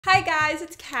Hi guys,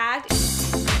 it's Kat.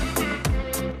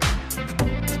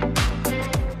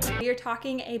 We are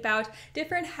talking about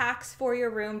different hacks for your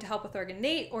room to help with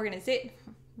organization,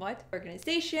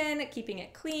 keeping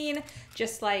it clean,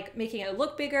 just like making it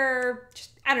look bigger,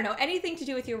 I don't know, anything to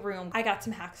do with your room. I got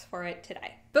some hacks for it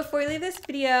today. Before you leave this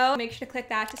video, make sure to click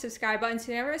that subscribe button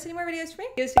so you never miss any more videos from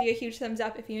me. Give this video a huge thumbs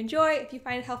up if you enjoy. If you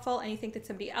find it helpful and you think that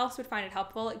somebody else would find it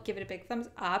helpful, give it a big thumbs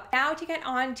up. Now to get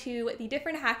on to the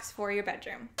different hacks for your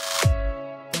bedroom.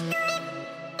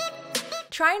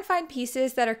 Try and find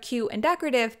pieces that are cute and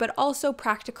decorative, but also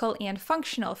practical and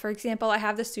functional. For example, I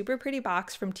have this super pretty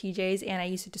box from TJ's and I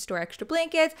use it to store extra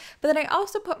blankets, but then I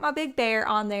also put my big bear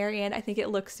on there and I think it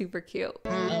looks super cute.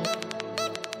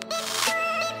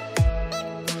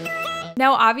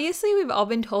 Now, obviously, we've all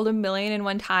been told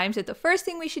 1,000,001 times that the first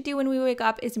thing we should do when we wake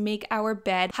up is make our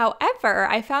bed. However,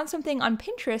 I found something on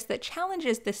Pinterest that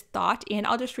challenges this thought, and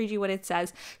I'll just read you what it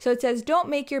says. So it says, don't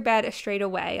make your bed straight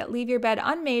away. Leave your bed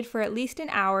unmade for at least an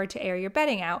hour to air your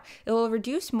bedding out. It will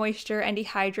reduce moisture and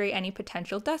dehydrate any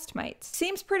potential dust mites.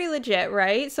 Seems pretty legit,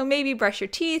 right? So maybe brush your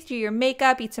teeth, do your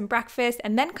makeup, eat some breakfast,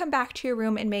 and then come back to your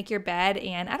room and make your bed.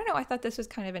 And I don't know, I thought this was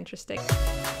kind of interesting.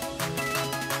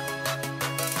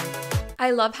 I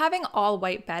love having all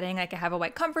white bedding. Like I have a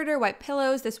white comforter, white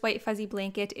pillows. This white fuzzy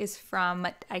blanket is from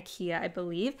IKEA, I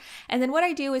believe. And then what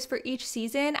I do is for each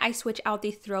season, I switch out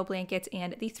the throw blankets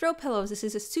and the throw pillows. This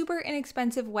is a super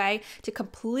inexpensive way to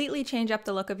completely change up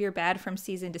the look of your bed from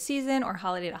season to season or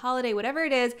holiday to holiday, whatever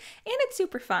it is. And it's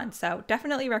super fun. So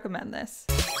definitely recommend this.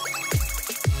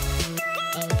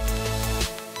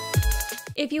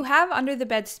 If you have under the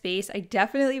bed space, I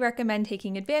definitely recommend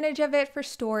taking advantage of it for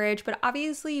storage, but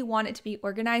obviously you want it to be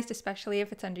organized, especially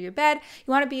if it's under your bed.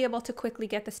 You want to be able to quickly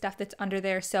get the stuff that's under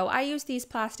there. So I use these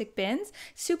plastic bins,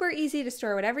 super easy to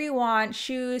store whatever you want,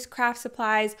 shoes, craft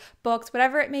supplies, books,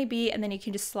 whatever it may be, and then you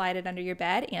can just slide it under your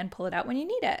bed and pull it out when you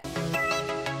need it.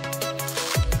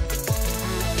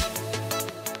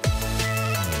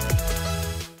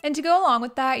 And to go along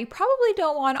with that, you probably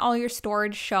don't want all your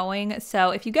storage showing. So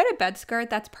if you get a bed skirt,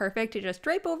 that's perfect to just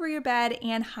drape over your bed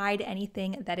and hide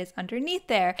anything that is underneath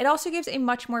there. It also gives a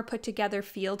much more put together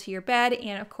feel to your bed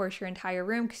and of course your entire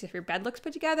room, because if your bed looks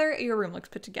put together, your room looks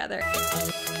put together.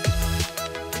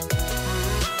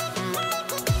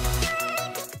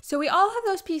 So we all have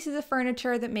those pieces of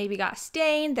furniture that maybe got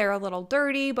stained, they're a little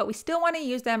dirty, but we still want to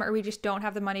use them, or we just don't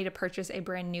have the money to purchase a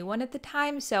brand new one at the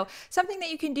time. So something that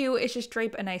you can do is just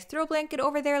drape a nice throw blanket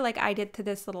over there like I did to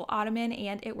this little ottoman,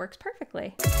 and it works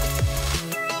perfectly.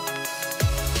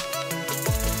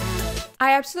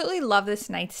 I absolutely love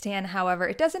this nightstand. However,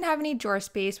 it doesn't have any drawer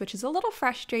space, which is a little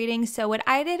frustrating. So what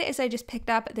I did is I just picked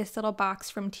up this little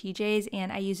box from TJ's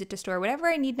and I use it to store whatever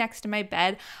I need next to my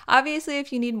bed. Obviously,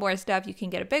 if you need more stuff, you can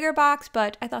get a bigger box,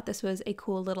 but I thought this was a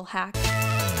cool little hack.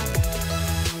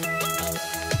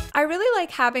 I really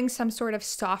like having some sort of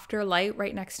softer light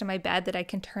right next to my bed that I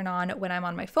can turn on when I'm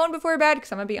on my phone before bed,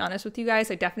 because I'm gonna be honest with you guys,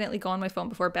 I definitely go on my phone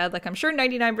before bed, like I'm sure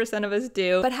 99% of us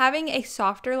do. But having a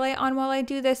softer light on while I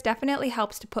do this definitely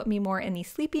helps to put me more in the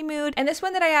sleepy mood. And this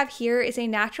one that I have here is a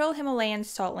natural Himalayan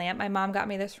salt lamp. My mom got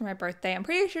me this for my birthday. I'm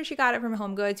pretty sure she got it from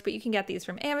Home Goods, but you can get these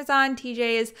from Amazon,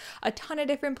 TJ's, a ton of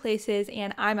different places,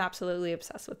 and I'm absolutely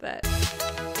obsessed with it.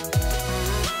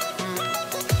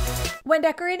 When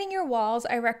decorating your walls,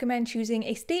 I recommend choosing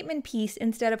a statement piece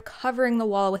instead of covering the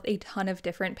wall with a ton of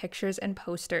different pictures and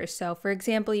posters. So for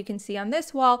example, you can see on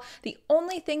this wall, the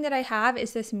only thing that I have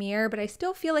is this mirror, but I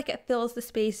still feel like it fills the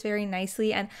space very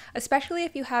nicely. And especially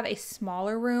if you have a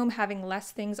smaller room, having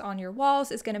less things on your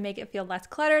walls is going to make it feel less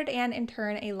cluttered and in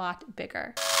turn a lot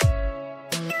bigger.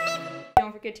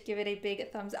 Don't forget to give it a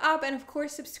big thumbs up and of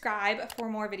course subscribe for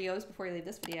more videos before you leave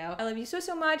this video. I love you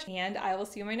so much and I will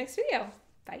see you in my next video.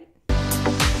 Bye.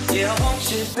 Yeah, I want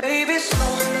you, baby,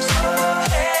 slow.